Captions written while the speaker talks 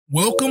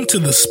Welcome to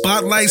the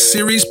Spotlight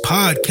Series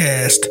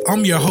podcast.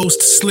 I'm your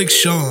host, Slick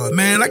Sean.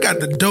 Man, I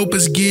got the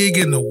dopest gig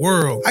in the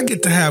world. I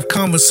get to have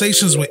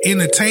conversations with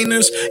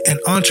entertainers and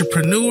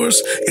entrepreneurs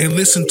and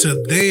listen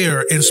to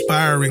their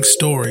inspiring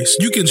stories.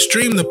 You can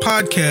stream the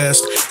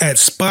podcast at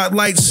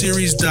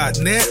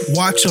spotlightseries.net,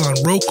 watch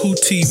on Roku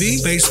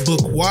TV,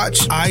 Facebook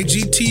Watch,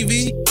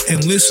 IGTV,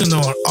 and listen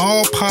on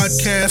all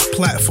podcast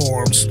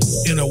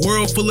platforms. In a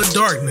world full of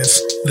darkness,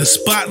 the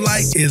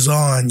spotlight is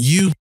on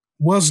you.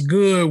 What's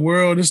good,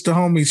 world? It's the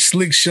homie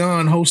Slick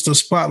Sean, host of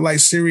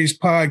Spotlight Series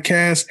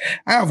podcast.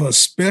 I have a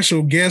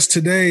special guest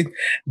today.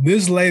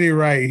 This lady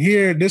right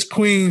here, this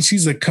queen,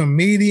 she's a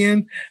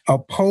comedian, a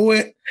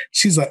poet.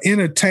 She's an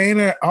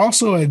entertainer,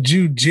 also a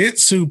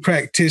Jujitsu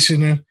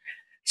practitioner.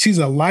 She's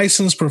a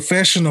licensed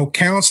professional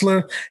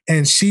counselor,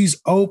 and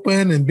she's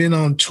open and been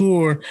on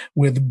tour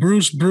with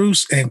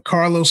Bruce and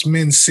Carlos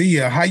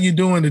Mencia. How you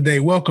doing today?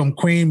 Welcome,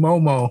 Queen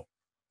Momo.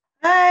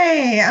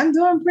 Hi, I'm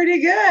doing pretty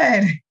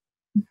good.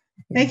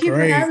 Thank you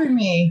for having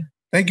me.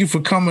 Thank you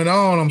for coming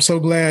on. I'm so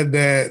glad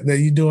that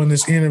you're doing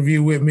this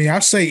interview with me. I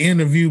say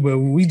interview, but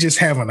we just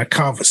having a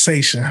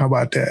conversation. How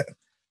about that?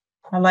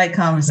 I like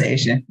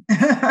conversation.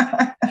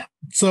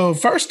 So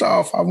first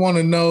off, I want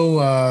to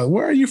know,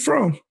 where are you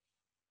from?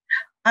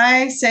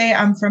 I say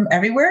I'm from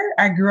everywhere.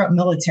 I grew up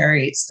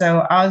military.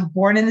 So I was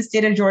born in the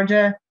state of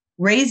Georgia,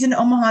 raised in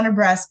Omaha,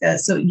 Nebraska.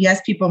 So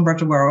yes, people in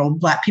virtual world,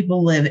 Black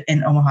people live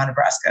in Omaha,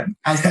 Nebraska.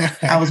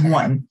 I was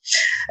one.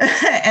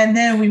 And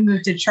then we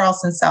moved to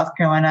Charleston, South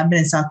Carolina. I've been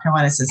in South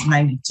Carolina since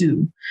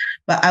 92,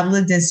 but I've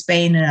lived in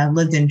Spain and I've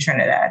lived in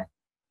Trinidad.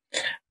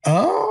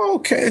 Oh,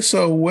 okay.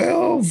 So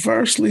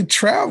well-versely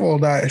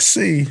traveled, I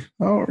see.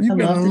 Oh, you've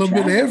been a little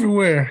bit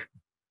everywhere.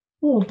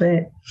 A little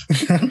bit.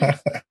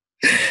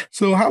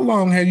 So how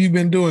long have you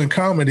been doing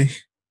comedy?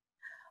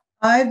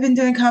 I've been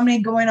doing comedy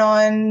going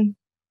on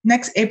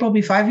next April will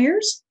be 5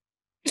 years.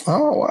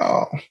 Oh,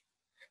 wow.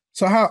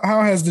 So how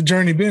has the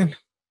journey been?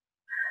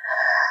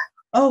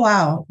 Oh,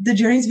 wow. The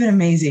journey's been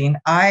amazing.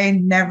 I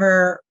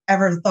never,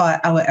 ever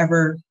thought I would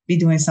ever be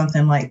doing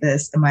something like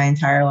this in my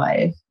entire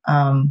life.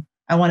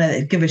 I want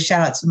to give a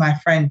shout out to my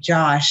friend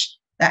Josh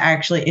that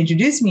actually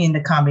introduced me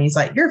into comedy. He's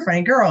like, you're a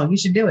funny girl. You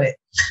should do it.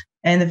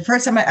 And the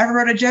first time I ever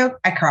wrote a joke,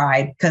 I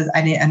cried because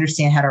I didn't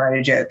understand how to write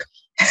a joke.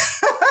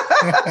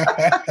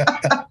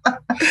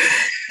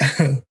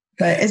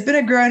 But it's been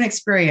a growing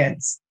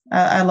experience.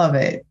 I love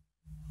it.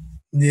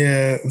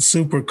 Yeah,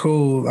 super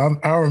cool.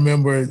 I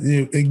remember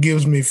it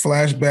gives me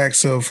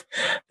flashbacks of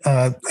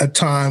a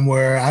time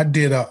where I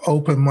did an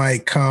open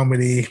mic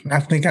comedy. I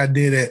think I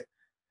did it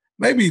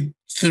maybe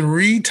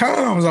 3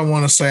 times, I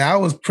want to say. I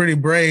was pretty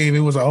brave.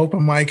 It was an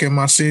open mic in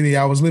my city.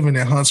 I was living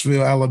in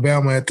Huntsville,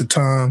 Alabama at the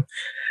time.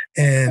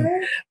 And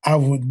I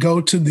would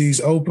go to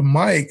these open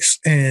mics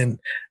and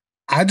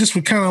I just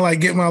would kind of like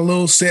get my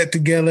little set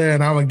together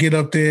and I would get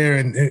up there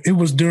and it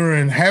was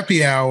during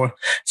happy hour.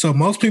 So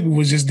most people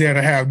was just there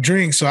to have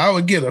drinks. So I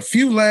would get a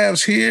few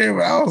laughs here,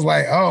 but I was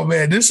like, oh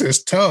man, this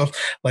is tough.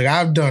 Like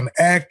I've done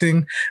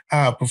acting,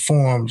 I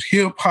performed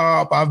hip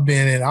hop. I've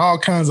been in all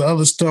kinds of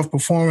other stuff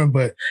performing,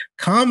 but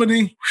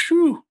comedy,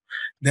 whew,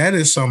 that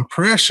is some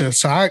pressure.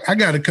 So I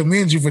got to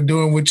commend you for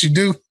doing what you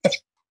do.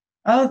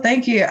 Oh,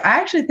 thank you. I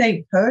actually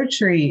think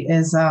poetry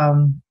is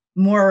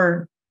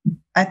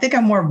I think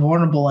I'm more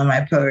vulnerable in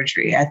my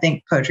poetry. I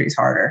think poetry is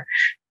harder.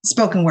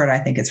 Spoken word, I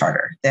think it's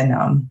harder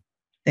than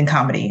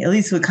comedy. At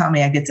least with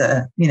comedy, I get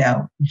to,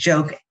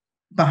 joke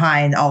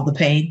behind all the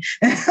pain.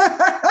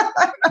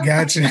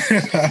 Gotcha.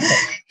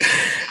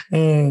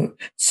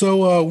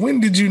 So when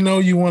did you know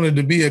you wanted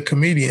to be a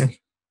comedian?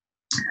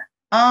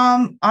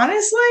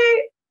 Honestly,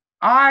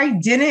 I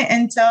didn't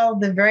until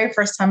the very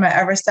first time I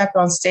ever stepped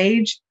on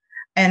stage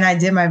and I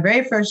did my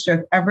very first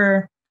joke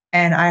ever.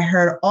 And I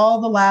heard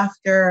all the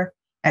laughter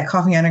at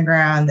Coffee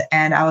Underground.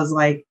 And I was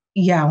like,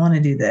 yeah, I want to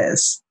do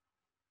this.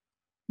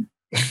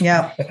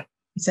 Yep.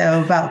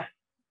 So about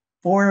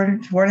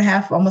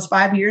 4.5, almost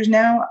 5 years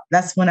now.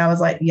 That's when I was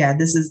like, yeah,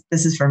 this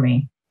is for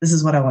me. This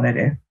is what I want to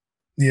do.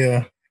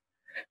 Yeah,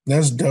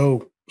 that's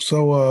dope.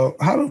 So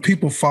how do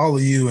people follow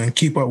you and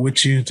keep up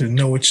with you to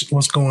know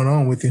what's going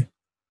on with you?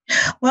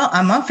 Well,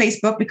 I'm on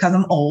Facebook because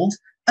I'm old.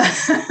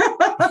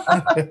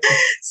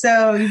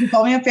 So you can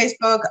follow me on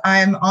Facebook.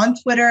 I'm on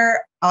Twitter,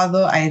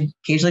 although I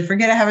occasionally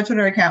forget I have a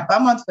Twitter account, but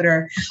I'm on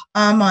Twitter.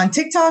 I'm on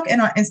TikTok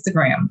and on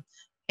Instagram.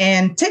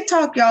 And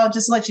TikTok, y'all,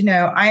 just to let you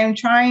know, I am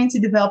trying to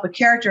develop a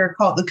character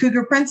called the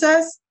Cougar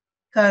Princess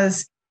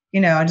because,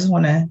 I just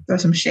want to throw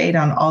some shade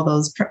on all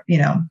those,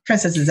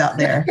 princesses out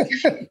there.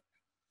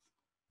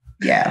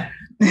 Yeah.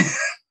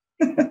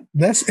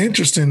 That's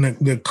interesting.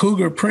 The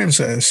Cougar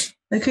Princess.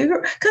 The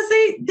Cougar, because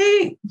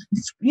they,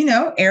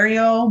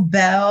 Ariel,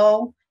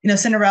 Belle,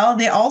 Cinderella,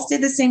 they all stay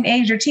the same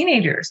age. They're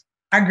teenagers.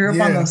 I grew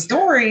up on those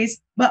stories,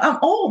 but I'm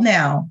old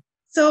now.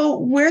 So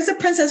where's the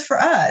princess for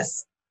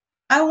us?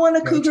 I want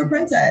a Cougar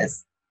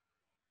Princess.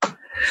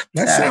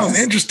 That sounds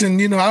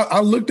interesting. I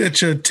looked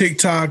at your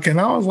TikTok and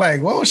I was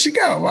like, whoa, she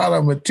got a lot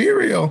of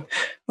material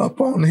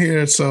up on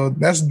here. So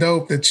that's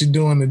dope that you're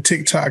doing the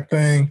TikTok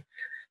thing.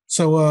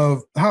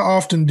 So how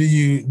often do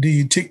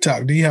you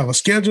TikTok? Do you have a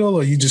schedule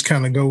or you just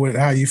kind of go with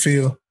how you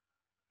feel?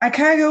 I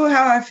kind of go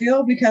how I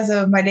feel because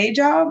of my day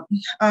job.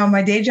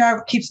 My day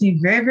job keeps me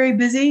very, very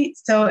busy.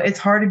 So it's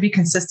hard to be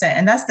consistent.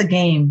 And that's the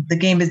game. The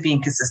game is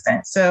being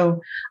consistent.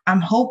 So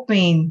I'm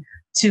hoping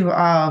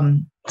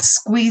to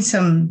squeeze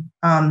some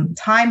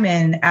time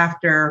in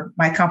after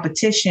my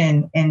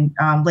competition and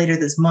later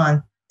this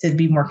month to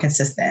be more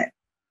consistent.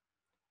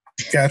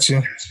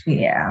 Gotcha.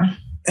 Yeah.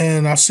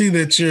 And I see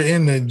that you're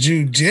in the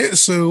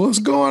Jujitsu. What's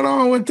going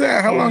on with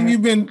that? How long you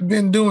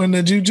been doing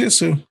the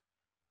Jujitsu?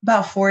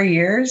 About 4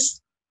 years.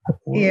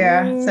 What?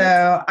 Yeah.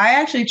 So I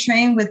actually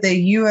trained with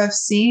the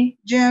UFC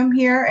gym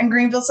here in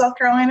Greenville, South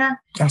Carolina.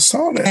 I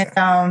saw that.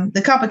 And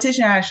the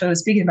competition I actually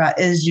was speaking about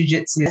is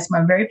Jujitsu. It's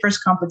my very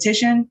first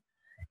competition.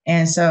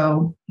 And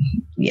so,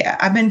 yeah,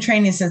 I've been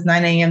training since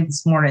 9 a.m.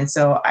 this morning.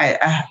 So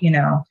I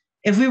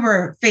if we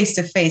were face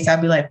to face,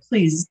 I'd be like,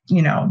 please,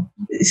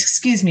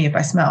 excuse me if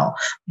I smell,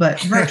 but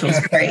virtual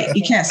is great.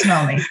 You can't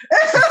smell me.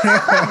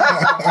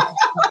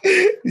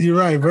 You're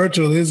right.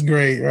 Virtual is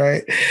great,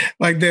 right?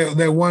 Like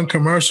that one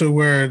commercial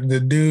where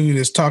the dude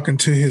is talking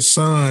to his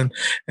son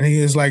and he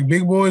is like,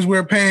 big boys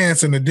wear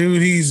pants. And the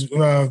dude he's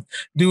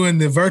doing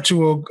the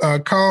virtual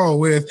call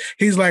with,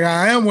 he's like,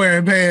 I am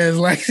wearing pants,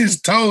 like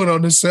his tone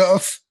on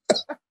himself.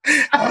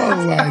 I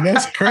was like,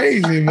 that's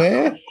crazy,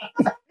 man.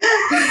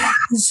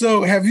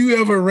 So have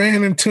you ever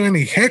ran into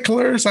any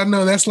hecklers? I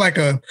know that's like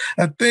a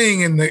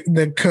thing in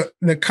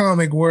the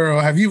comic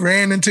world. Have you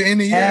ran into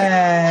any yet?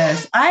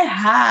 Yes, I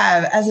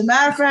have. As a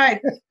matter of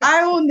fact,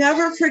 I will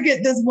never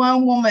forget this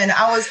one woman.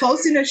 I was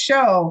hosting a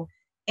show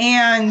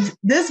and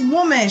this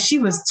woman, she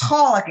was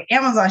tall like an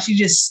Amazon. She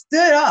just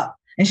stood up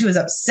and she was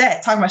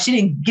upset, talking about she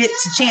didn't get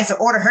a chance to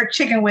order her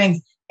chicken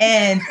wings.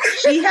 And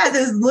she had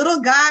this little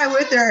guy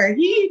with her.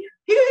 He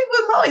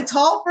was probably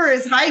tall for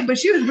his height, but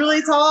she was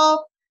really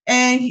tall.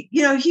 And, he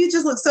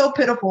just looked so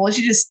pitiful. And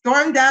she just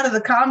stormed out of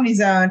the Comedy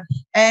Zone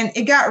and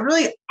it got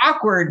really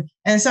awkward.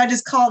 And so I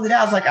just called it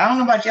out. I was like, I don't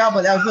know about y'all,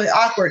 but that was really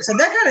awkward. So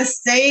that kind of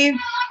saved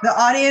the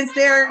audience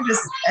there,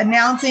 just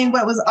announcing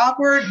what was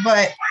awkward.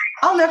 But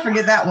I'll never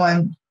forget that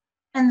one.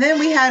 And then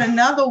we had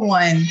another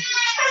one.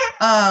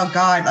 Oh,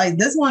 God, like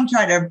this one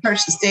tried to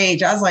approach the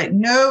stage. I was like,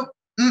 nope,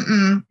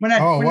 we're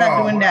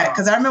not doing that.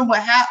 Because I remember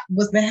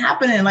what's been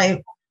happening.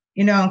 Like,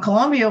 in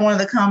Colombia, one of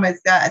the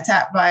comics got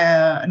attacked by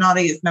an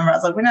audience member. I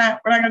was like, we're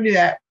not going to do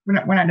that. We're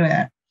not doing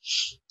that.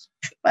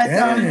 But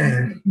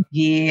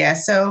yeah.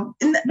 So,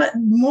 but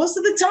most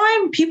of the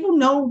time, people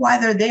know why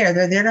they're there.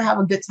 They're there to have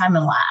a good time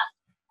and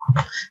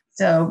laugh.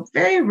 So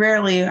very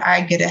rarely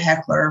I get a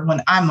heckler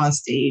when I'm on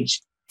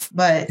stage.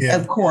 But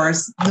of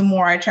course, the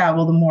more I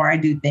travel, the more I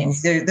do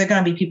things. They're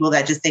going to be people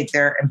that just think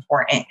they're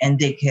important and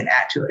they can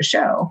add to a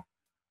show.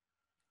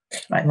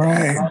 But,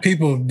 right.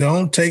 People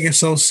don't take it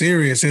so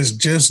serious. It's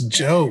just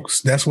jokes.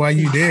 That's why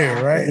you're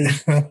there,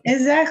 right?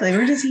 Exactly.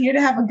 We're just here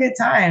to have a good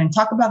time,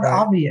 talk about the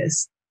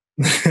obvious.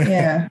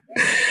 Yeah.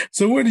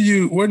 So where do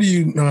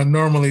you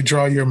normally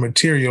draw your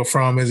material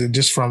from? Is it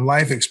just from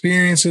life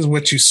experiences,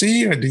 what you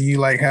see, or do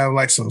you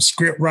have some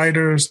script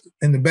writers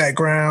in the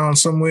background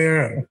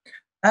somewhere?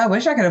 I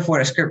wish I could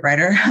afford a script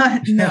writer.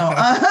 No.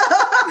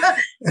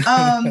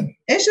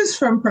 It's just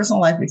from personal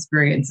life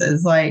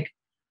experiences. Like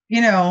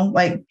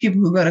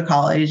people who go to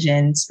college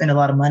and spend a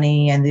lot of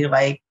money and they're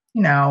like,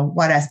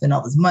 why did I spend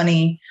all this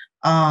money?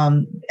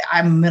 I'm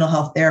a mental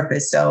health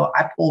therapist, so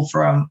I pull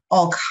from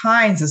all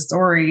kinds of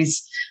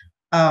stories.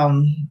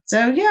 So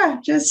yeah,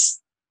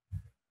 just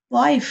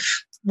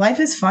life. Life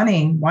is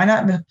funny. Why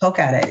not poke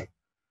at it?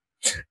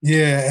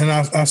 Yeah, and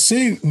I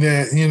see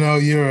that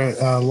you're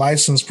a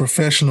licensed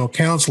professional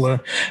counselor.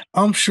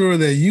 I'm sure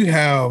that you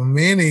have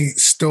many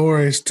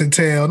stories to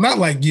tell. Not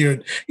like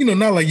you're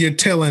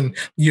telling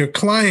your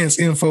clients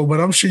info, but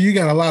I'm sure you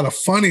got a lot of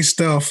funny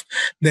stuff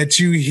that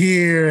you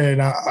hear,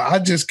 and I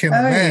just can't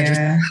imagine.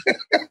 Yeah.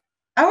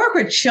 I work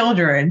with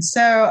children,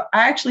 so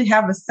I actually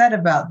have a set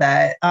about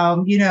that.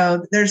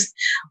 There's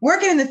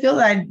working in the field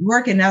that I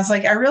work in. I was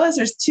like, I realized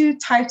there's two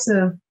types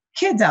of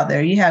kids out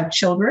there. You have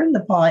children, the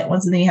polite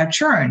ones, and then you have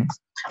churn.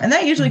 And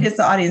that usually gets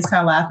the audience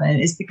kind of laughing.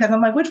 It's because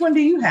I'm like, which one do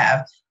you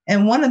have?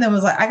 And one of them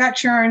was like, I got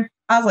churn.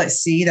 I was like,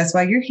 see, that's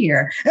why you're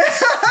here.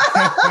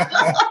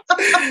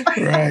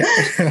 Right.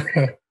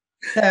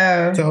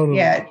 So totally.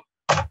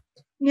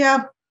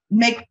 Yeah.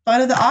 Make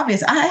fun of the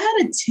obvious. I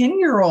had a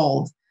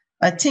 10-year-old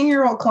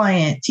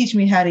client teach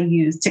me how to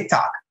use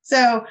TikTok.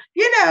 So,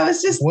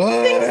 it's just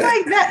things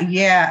like that.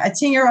 Yeah. A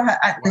 10-year-old.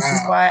 This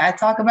is why I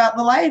talk about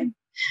the life.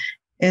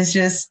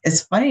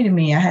 It's funny to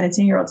me. I had a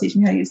 10-year-old teach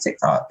me how to use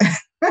TikTok.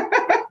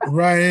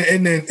 Right.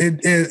 And then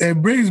it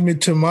brings me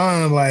to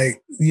mind,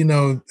 in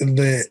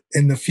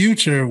the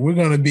future, we're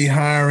going to be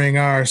hiring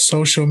our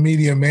social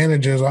media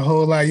managers a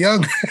whole lot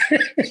younger.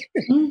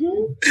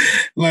 Mm-hmm.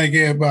 Like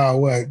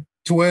about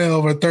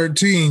 12 or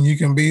 13, you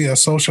can be a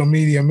social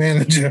media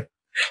manager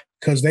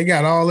because they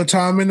got all the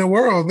time in the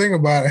world. Think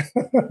about it.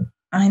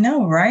 I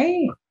know,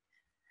 right?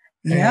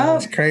 Yeah.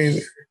 It's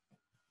crazy.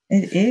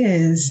 It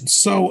is.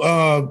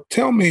 So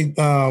tell me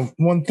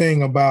one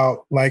thing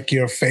about like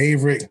your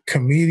favorite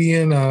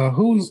comedian.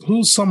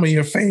 Who's some of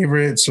your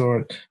favorites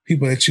or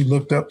people that you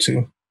looked up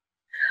to?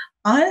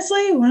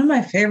 Honestly, one of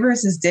my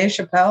favorites is Dave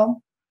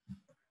Chappelle.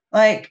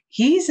 Like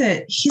he's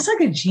like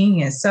a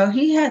genius. So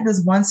he had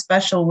this one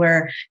special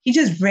where he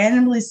just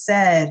randomly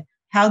said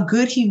how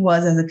good he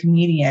was as a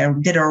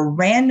comedian, did a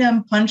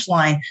random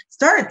punchline,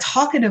 started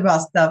talking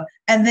about stuff,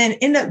 and then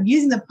ended up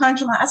using the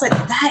punchline. I was like,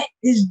 that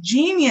is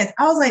genius.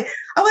 I was like,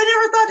 oh, I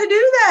never thought to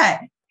do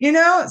that. You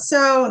know,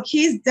 so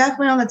he's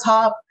definitely on the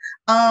top.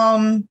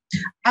 I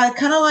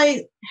kind of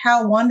like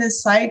how Wanda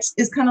Sykes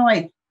is kind of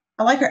like,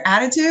 I like her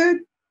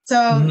attitude.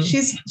 So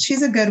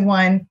she's a good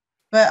one.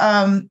 But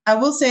I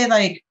will say,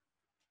 like,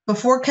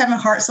 before Kevin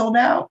Hart sold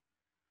out,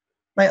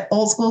 like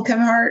old school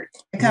Kevin Hart,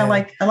 I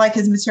like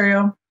his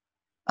material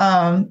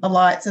a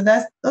lot. So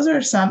those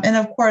are some. And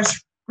of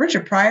course,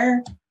 Richard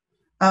Pryor.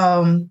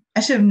 I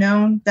should have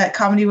known that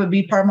comedy would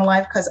be part of my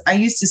life because I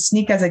used to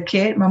sneak as a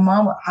kid. My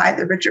mom would hide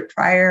the Richard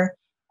Pryor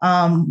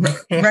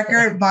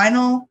record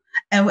vinyl,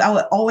 and I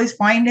would always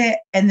find it.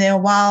 And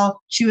then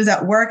while she was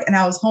at work and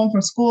I was home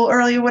from school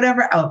early or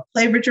whatever, I would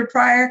play Richard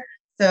Pryor.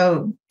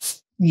 So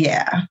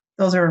yeah,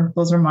 those are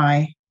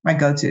my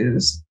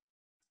go-tos.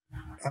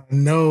 I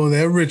know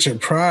that Richard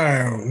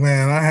Pryor,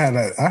 man. I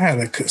had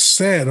a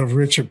cassette of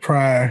Richard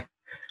Pryor.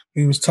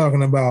 He was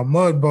talking about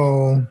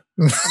Mudbone.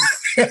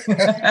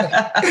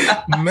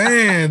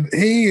 Man,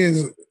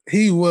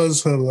 he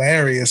was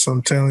hilarious.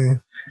 I'm telling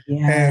you,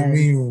 had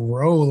me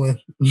rolling.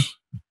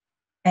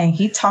 And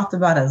he talked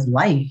about his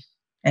life,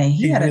 and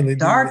he had really a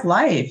dark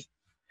life.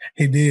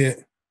 He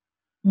did.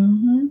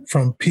 Mm-hmm.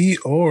 From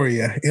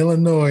Peoria,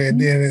 Illinois, and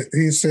then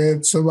he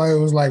said somebody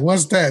was like,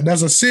 "What's that?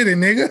 That's a city,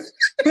 nigga."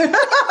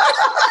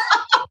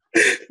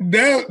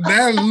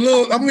 that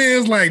little, I mean,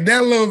 it's like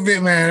that little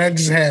bit, man. That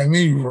just had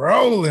me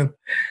rolling.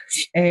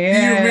 Yeah.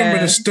 Do you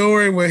remember the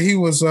story where he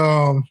was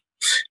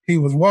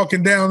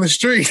walking down the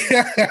street?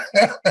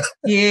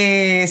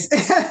 Yes.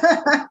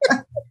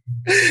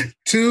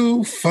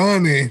 Too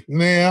funny,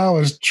 man. I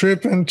was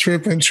tripping.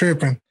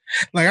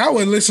 Like I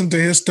would listen to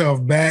his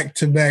stuff back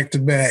to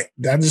back.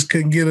 I just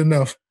couldn't get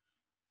enough.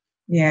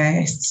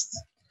 Yes,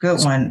 good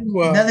one.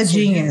 Another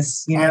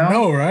genius. You know? I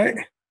know, right?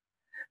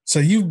 So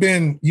you've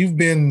been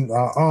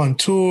on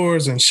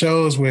tours and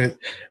shows with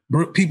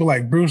people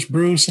like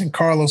Bruce and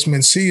Carlos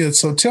Mencia.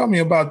 So tell me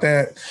about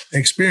that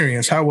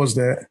experience. How was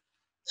that?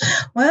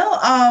 Well,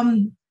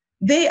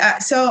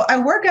 so I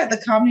work at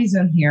the Comedy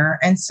Zone here,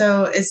 and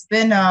so it's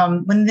been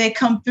when they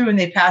come through and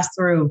they pass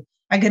through,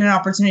 I get an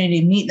opportunity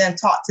to meet them,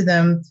 talk to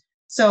them.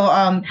 So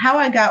how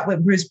I got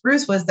with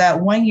Bruce was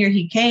that one year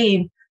he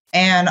came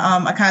and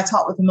I kind of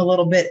talked with him a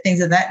little bit, things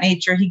of that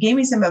nature. He gave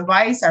me some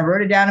advice. I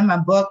wrote it down in my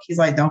book. He's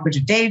like, don't quit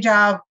your day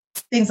job,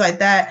 things like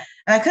that.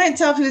 And I couldn't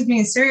tell if he was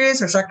being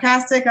serious or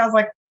sarcastic. I was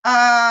like,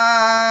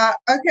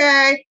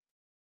 okay,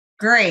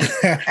 great.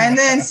 And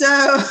then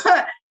so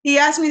he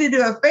asked me to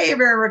do a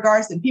favor in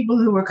regards to people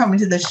who were coming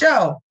to the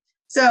show.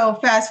 So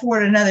fast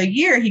forward another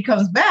year, he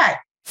comes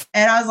back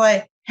and I was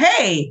like,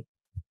 hey,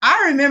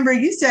 I remember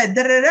you said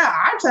da-da-da.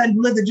 I'm trying to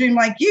live the dream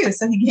like you.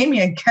 So he gave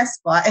me a guest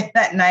spot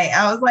that night.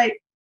 I was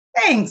like,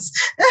 thanks.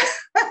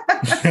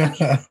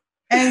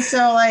 And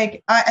so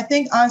like, I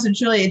think honestly and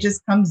truly, it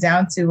just comes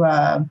down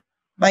to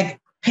like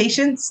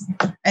patience.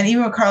 And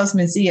even with Carlos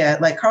Mencia,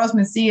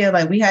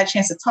 like we had a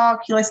chance to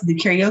talk. He likes to do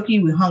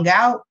karaoke. We hung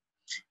out.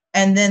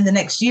 And then the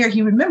next year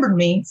he remembered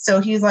me.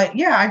 So he's like,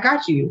 yeah, I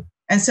got you.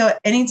 And so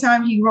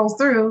anytime he rolls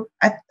through,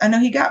 I know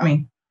he got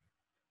me.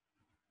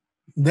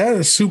 That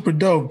is super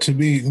dope to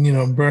be,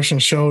 brushing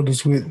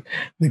shoulders with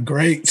the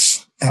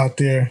greats out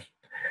there.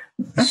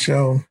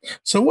 So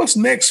what's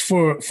next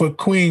for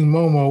Queen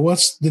Momo?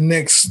 What's the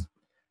next?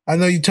 I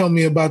know you told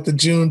me about the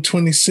June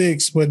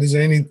 26th, but is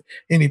there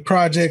any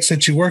projects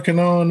that you're working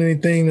on?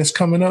 Anything that's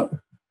coming up?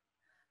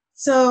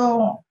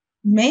 So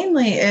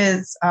mainly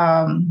is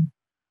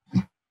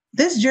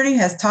this journey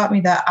has taught me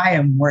that I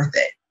am worth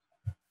it.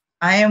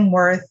 I am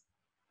worth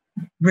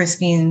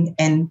risking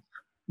and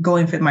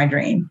going for my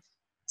dream.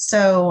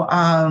 So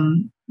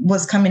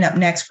what's coming up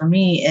next for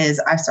me is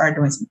I've started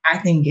doing some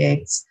acting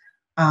gigs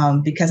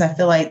because I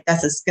feel like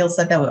that's a skill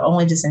set that would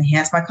only just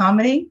enhance my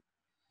comedy.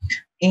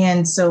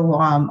 And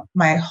so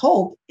my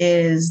hope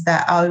is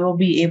that I will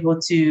be able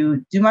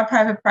to do my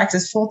private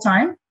practice full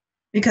time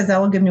because that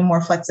will give me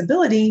more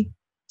flexibility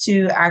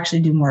to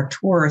actually do more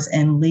tours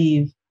and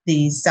leave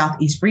the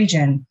Southeast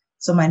region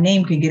so my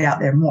name can get out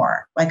there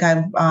more. Like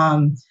I've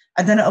done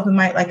an open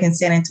mic like in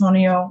San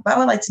Antonio, but I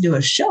would like to do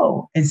a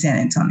show in San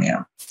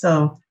Antonio.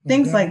 So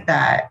things like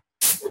that.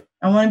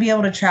 I want to be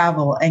able to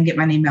travel and get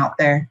my name out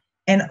there.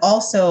 And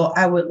also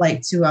I would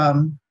like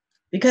to,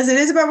 because it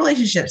is about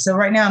relationships. So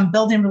right now I'm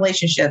building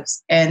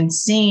relationships and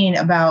seeing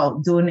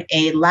about doing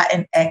a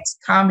Latinx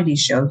comedy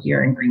show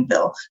here in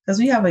Greenville because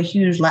we have a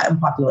huge Latin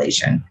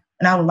population.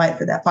 And I would like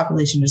for that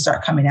population to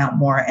start coming out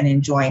more and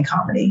enjoying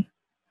comedy.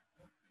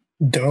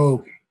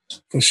 Dope,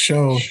 for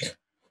sure.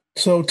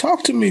 So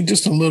talk to me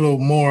just a little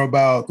more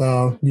about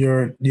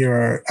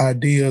your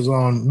ideas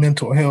on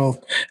mental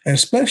health,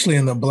 especially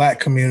in the Black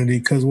community.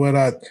 Because what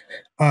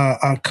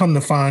I come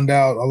to find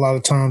out a lot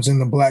of times in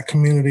the Black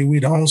community, we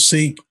don't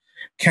seek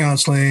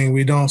counseling,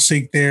 we don't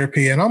seek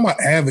therapy, and I'm an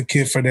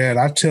advocate for that.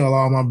 I tell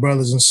all my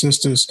brothers and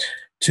sisters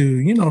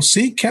to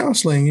seek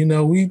counseling.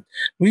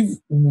 We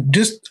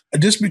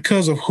just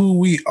because of who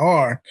we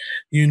are,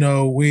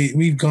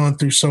 we've gone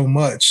through so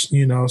much,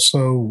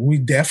 so we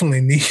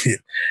definitely need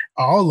it,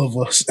 all of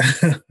us.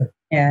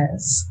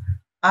 Yes.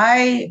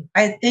 I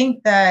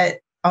think that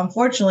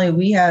unfortunately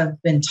we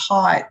have been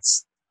taught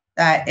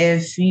that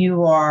if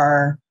you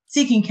are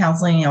seeking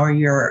counseling or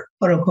you're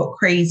quote unquote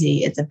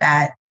crazy, it's a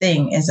bad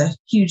thing, it's a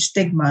huge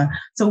stigma.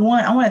 So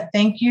one, I want to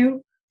thank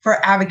you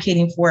for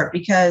advocating for it,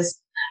 because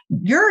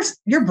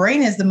your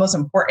brain is the most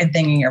important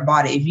thing in your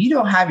body. If you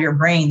don't have your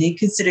brain, they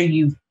consider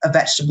you a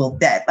vegetable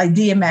dead. Like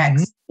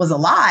DMX was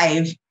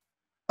alive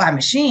by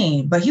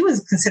machine, but he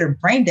was considered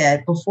brain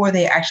dead before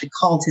they actually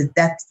called his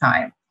death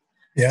time.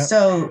 Yeah.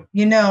 So,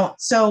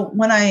 so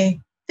when I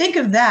think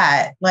of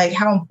that, like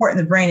how important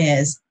the brain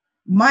is,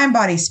 mind,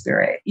 body,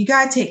 spirit, you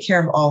got to take care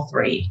of all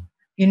three.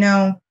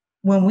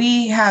 When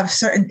we have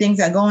certain things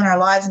that go in our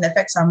lives and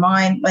affects our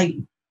mind, like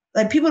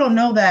people don't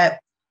know that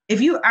if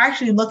you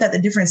actually look at the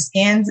different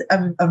scans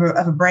of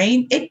a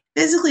brain, it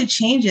physically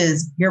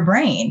changes your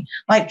brain.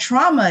 Like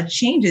trauma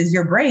changes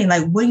your brain.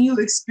 Like when you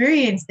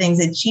experience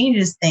things, it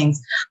changes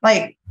things.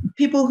 Like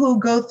people who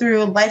go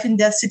through life and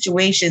death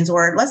situations,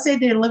 or let's say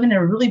they're living in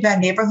a really bad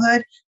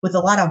neighborhood with a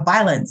lot of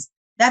violence,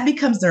 that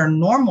becomes their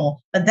normal,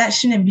 but that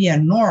shouldn't be a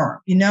norm,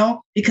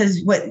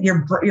 because what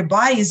your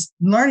body's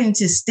learning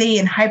to stay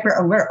in hyper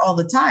alert all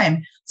the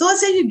time. So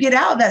let's say you get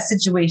out of that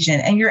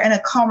situation and you're in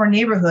a calmer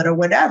neighborhood or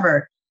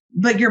whatever,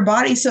 but your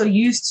body's so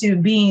used to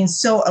being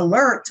so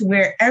alert to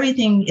where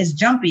everything is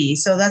jumpy.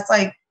 So that's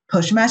like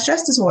post-traumatic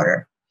stress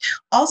disorder.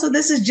 Also,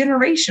 this is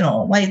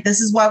generational. Like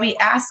this is why we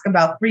ask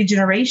about 3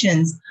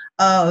 generations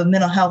of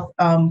mental health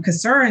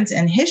concerns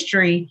and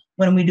history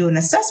when we do an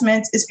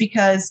assessment, is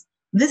because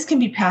this can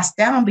be passed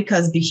down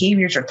because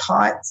behaviors are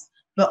taught,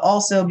 but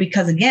also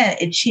because, again,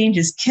 it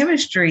changes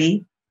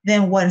chemistry.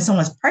 Then when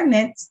someone's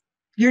pregnant,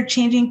 you're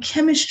changing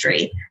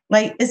chemistry.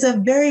 Like it's a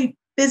very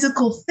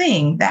physical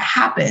thing that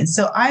happens.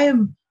 So I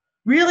am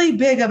really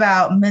big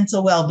about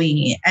mental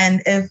well-being.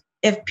 And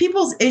if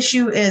people's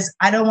issue is,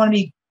 I don't want to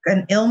be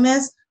an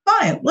illness,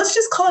 fine, let's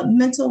just call it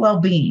mental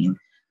well-being.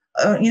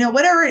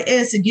 Whatever it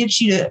is to get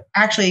you to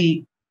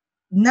actually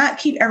not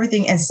keep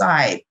everything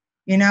inside,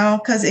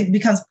 because it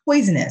becomes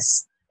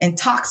poisonous and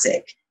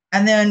toxic.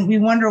 And then we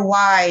wonder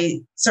why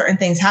certain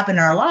things happen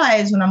in our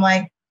lives when I'm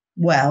like,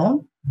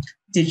 well,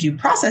 did you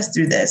process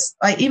through this?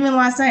 Like even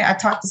last night, I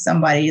talked to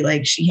somebody,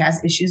 like she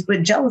has issues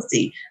with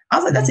jealousy. I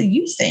was like, that's a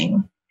you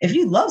thing. If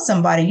you love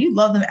somebody, you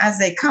love them as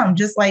they come.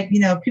 Just like,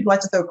 people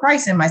like to throw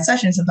Christ in my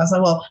session sometimes.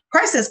 Like, well,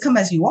 Christ says, come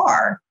as you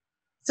are.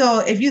 So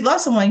if you love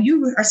someone,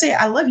 you are saying,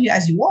 I love you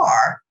as you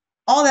are.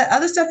 All that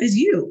other stuff is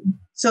you.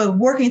 So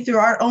working through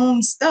our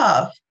own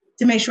stuff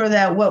to make sure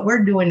that what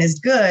we're doing is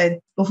good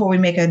before we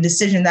make a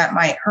decision that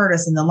might hurt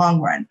us in the long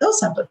run. Those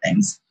type of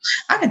things.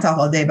 I can talk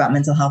all day about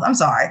mental health. I'm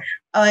sorry.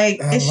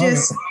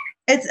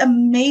 It's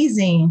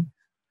amazing.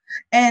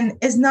 And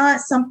it's not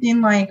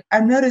something like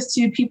I've noticed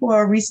too, people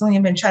are recently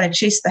have been trying to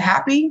chase the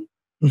happy,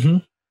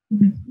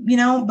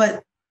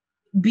 but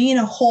being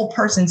a whole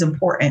person's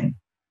important.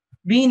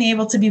 Being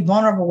able to be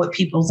vulnerable with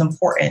people is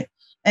important.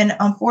 And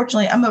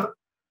unfortunately, I'm a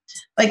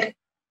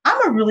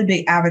really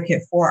big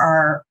advocate for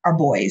our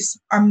boys,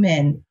 our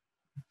men.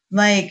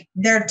 Like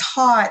they're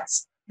taught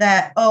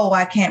that, oh,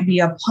 I can't be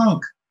a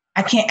punk.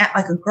 I can't act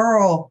like a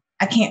girl.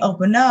 I can't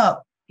open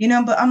up,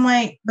 but I'm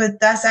like, but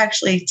that's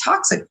actually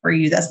toxic for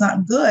you. That's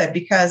not good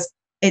because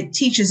it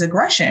teaches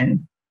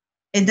aggression.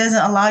 It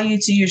doesn't allow you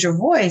to use your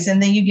voice.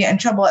 And then you get in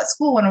trouble at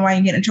school. And why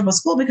you get in trouble at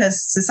school?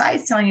 Because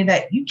society's telling you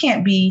that you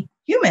can't be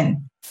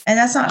human. And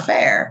that's not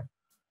fair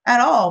at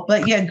all.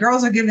 But yet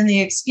girls are given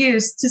the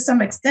excuse to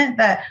some extent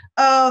that,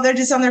 oh, they're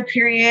just on their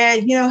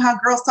period. How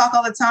girls talk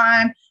all the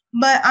time.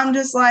 But I'm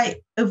just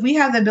like, if we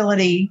have the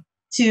ability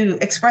to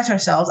express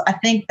ourselves, I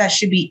think that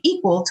should be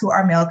equal to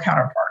our male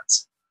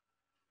counterparts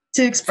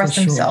to express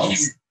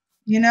themselves,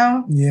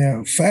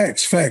 Yeah,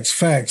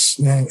 facts.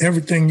 Man,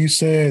 everything you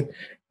said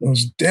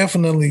was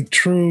definitely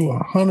true,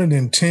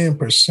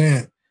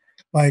 110%.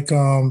 Like,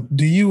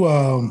 do you,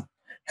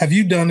 have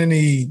you done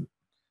any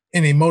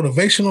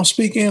motivational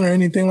speaking or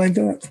anything like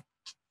that?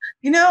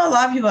 A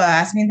lot of people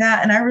ask me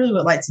that, and I really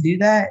would like to do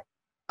that.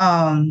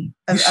 So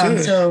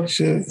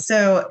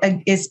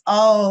it's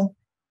all,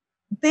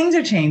 things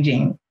are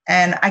changing,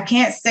 and I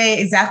can't say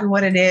exactly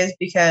what it is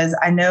because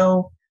I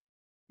know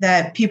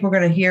that people are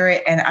going to hear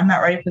it, and I'm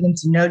not ready for them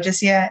to know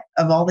just yet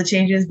of all the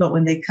changes. But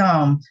when they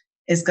come,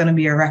 it's going to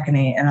be a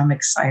reckoning, and I'm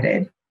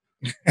excited.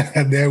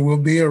 There will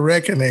be a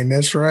reckoning.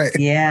 That's right.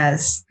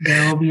 Yes,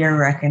 there will be a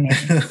reckoning.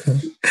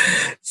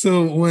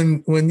 So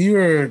when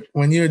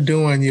you're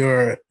doing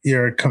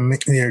your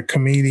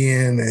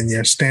comedian and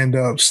your stand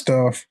up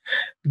stuff,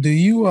 do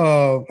you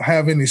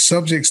have any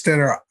subjects that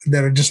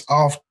are just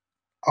off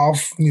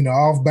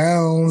off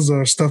bounds,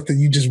 or stuff that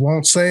you just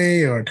won't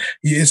say, or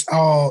it's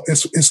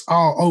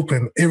all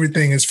open,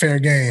 everything is fair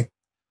game?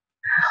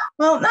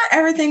 Well, not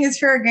everything is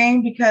fair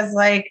game, because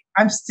like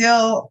I'm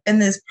still in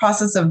this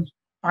process of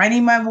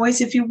finding my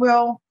voice, if you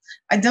will.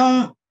 I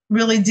don't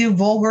really do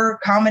vulgar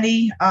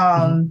comedy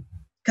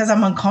because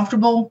I'm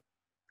uncomfortable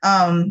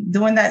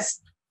doing that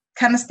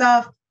kind of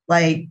stuff.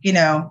 Like,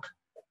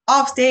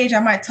 off stage, I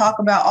might talk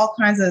about all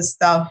kinds of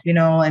stuff,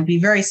 and be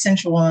very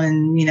sensual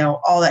and,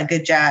 all that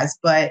good jazz.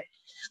 But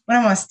when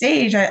I'm on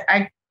stage,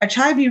 I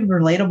try to be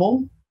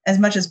relatable as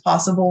much as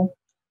possible,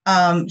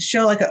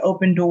 show like an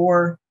open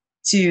door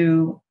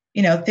to,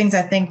 things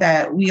I think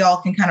that we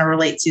all can kind of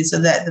relate to, so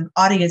that the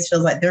audience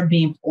feels like they're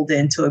being pulled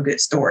into a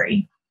good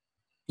story.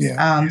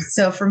 Yeah.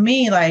 So for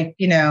me, like,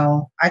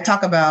 I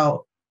talk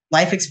about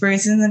life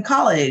experiences in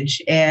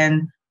college,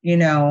 and,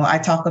 I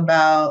talk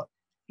about,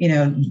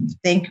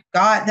 thank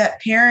God that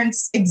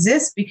parents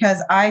exist,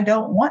 because I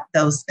don't want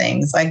those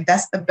things. Like,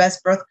 that's the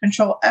best birth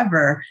control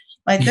ever.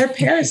 Like, they're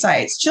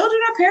parasites. Children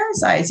are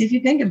parasites, if you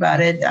think about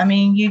it. I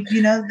mean,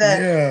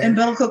 the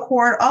umbilical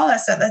cord, all that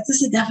stuff. That's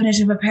just a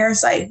definition of a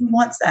parasite. Who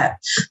wants that?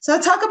 So I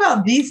talk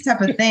about these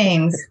type of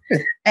things.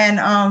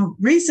 And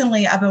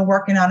recently, I've been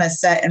working on a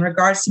set in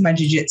regards to my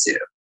jujitsu.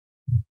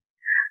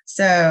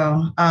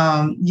 So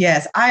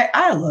yes,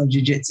 I love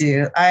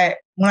jujitsu.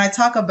 When I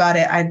talk about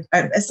it,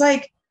 it's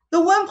like the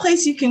one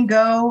place you can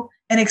go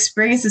and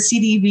experience the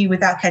CDB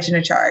without catching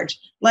a charge.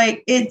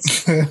 Like,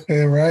 it's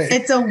right.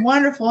 It's a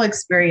wonderful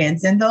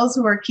experience. And those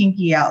who are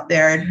kinky out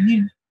there,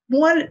 you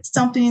want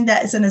something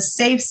that is in a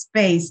safe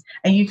space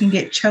and you can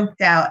get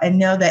choked out and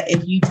know that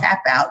if you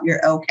tap out,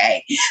 you're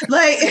okay.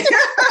 Like,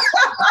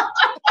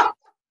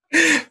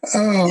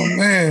 oh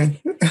man.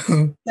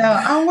 So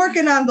I'm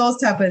working on those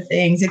type of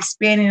things,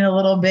 expanding a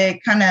little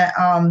bit. Kind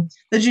of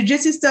the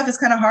jujitsu stuff is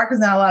kind of hard because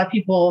not a lot of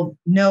people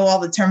know all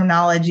the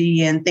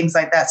terminology and things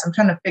like that. So I'm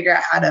trying to figure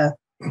out how to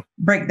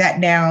break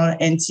that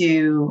down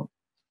into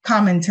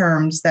common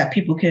terms that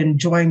people can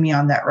join me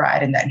on that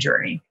ride and that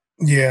journey.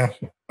 Yeah,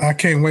 I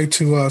can't wait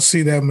to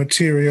see that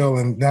material,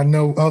 and I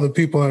know other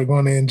people are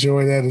going to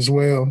enjoy that as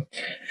well.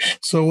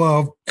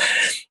 So,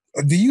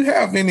 do you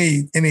have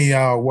any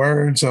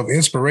words of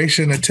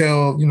inspiration to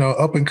tell,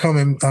 up and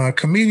coming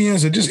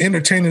comedians or just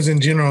entertainers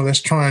in general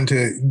that's trying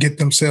to get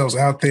themselves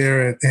out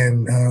there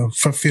and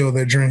fulfill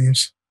their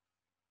dreams?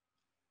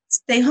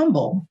 Stay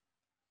humble.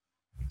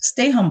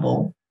 Stay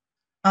humble.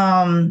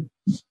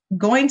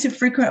 Going to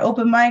frequent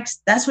open mics,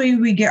 that's where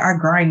we get our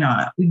grind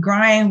on. We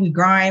grind, we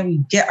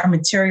get our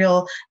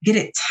material, get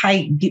it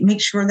tight,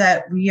 make sure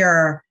that we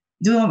are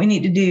doing what we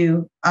need to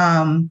do.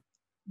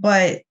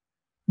 But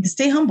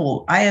stay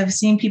humble. I have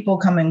seen people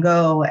come and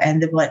go and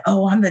they're like,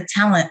 oh, I'm the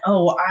talent.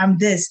 Oh, I'm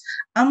this.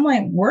 I'm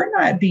like, we're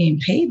not being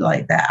paid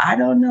like that. I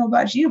don't know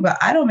about you, but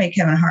I don't make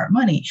Kevin Hart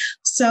money.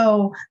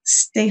 So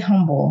stay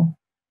humble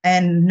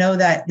and know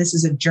that this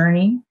is a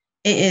journey.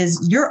 It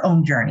is your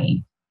own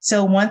journey.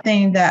 So one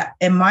thing that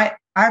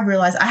I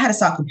realized I had to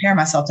stop comparing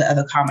myself to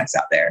other comics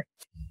out there,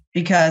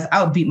 because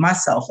I would beat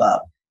myself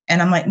up.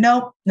 And I'm like,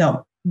 no,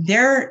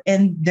 they're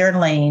in their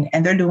lane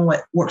and they're doing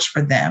what works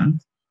for them.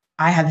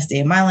 I have to stay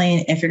in my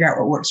lane and figure out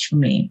what works for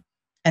me.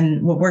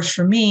 And what works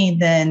for me,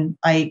 then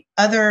I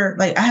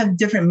have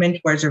different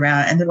mentors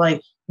around, and they're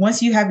like,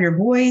 once you have your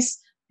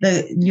voice,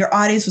 your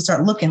audience will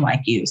start looking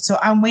like you. So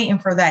I'm waiting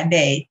for that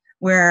day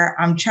where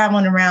I'm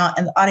traveling around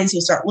and the audience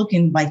will start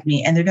looking like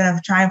me and they're going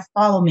to try and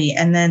follow me.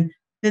 And then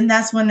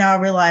that's when I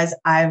realize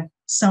I've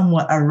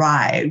somewhat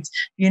arrived,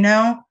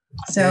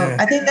 So yeah.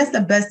 I think that's the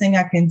best thing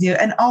I can do.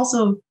 And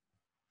also,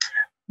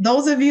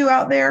 those of you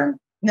out there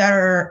that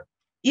are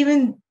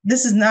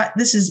this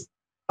is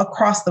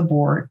across the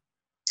board.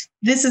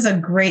 This is a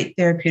great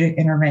therapeutic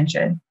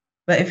intervention.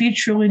 But if you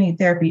truly need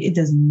therapy, it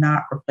does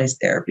not replace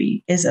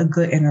therapy. It's a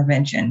good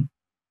intervention,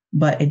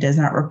 but it does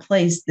not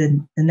replace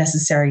the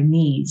necessary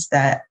needs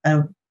that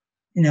a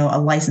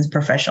licensed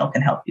professional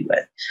can help you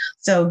with.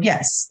 So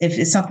yes, if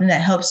it's something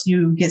that helps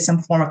you get some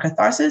form of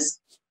catharsis,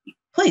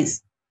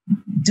 please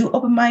do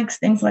open mics,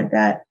 things like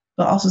that,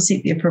 but also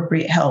seek the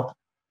appropriate help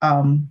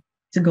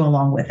to go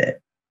along with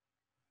it.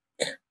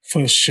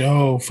 For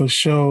sure.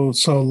 So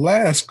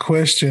last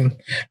question,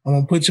 I'm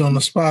going to put you on the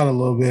spot a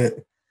little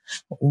bit.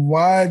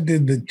 Why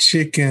did the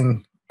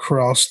chicken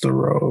cross the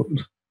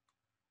road?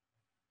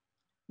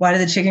 Why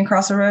did the chicken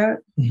cross the road?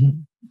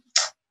 Mm-hmm.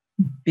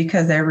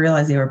 Because they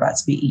realized they were about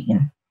to be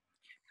eaten.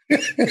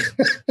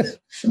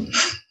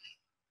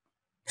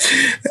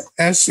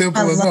 That's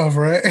simple enough,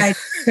 right?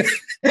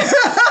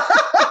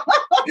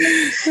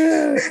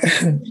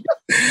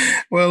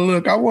 Well,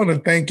 look, I want to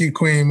thank you,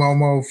 Queen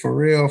Momo, for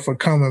real, for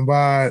coming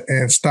by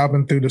and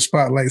stopping through the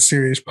Spotlight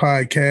Series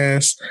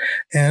podcast.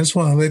 And I just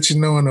want to let you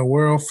know, in a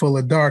world full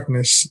of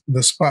darkness,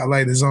 the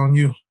spotlight is on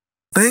you.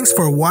 Thanks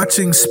for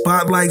watching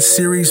Spotlight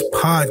Series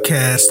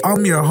Podcast.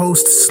 I'm your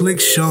host, Slick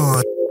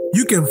Sean.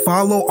 You can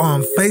follow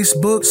on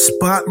Facebook,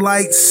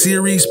 Spotlight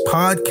Series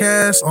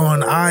Podcast,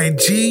 on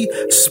IG,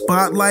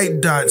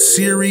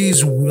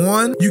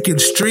 spotlight.series1. You can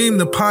stream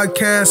the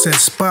podcast at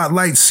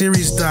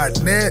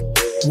spotlightseries.net,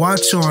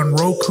 watch on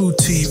Roku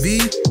TV,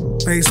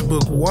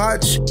 Facebook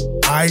Watch,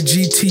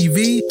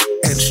 IGTV,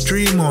 and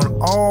stream on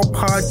all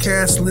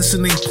podcast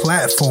listening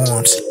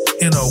platforms.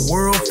 In a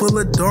world full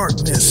of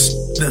darkness,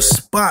 the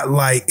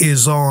spotlight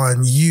is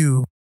on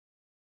you.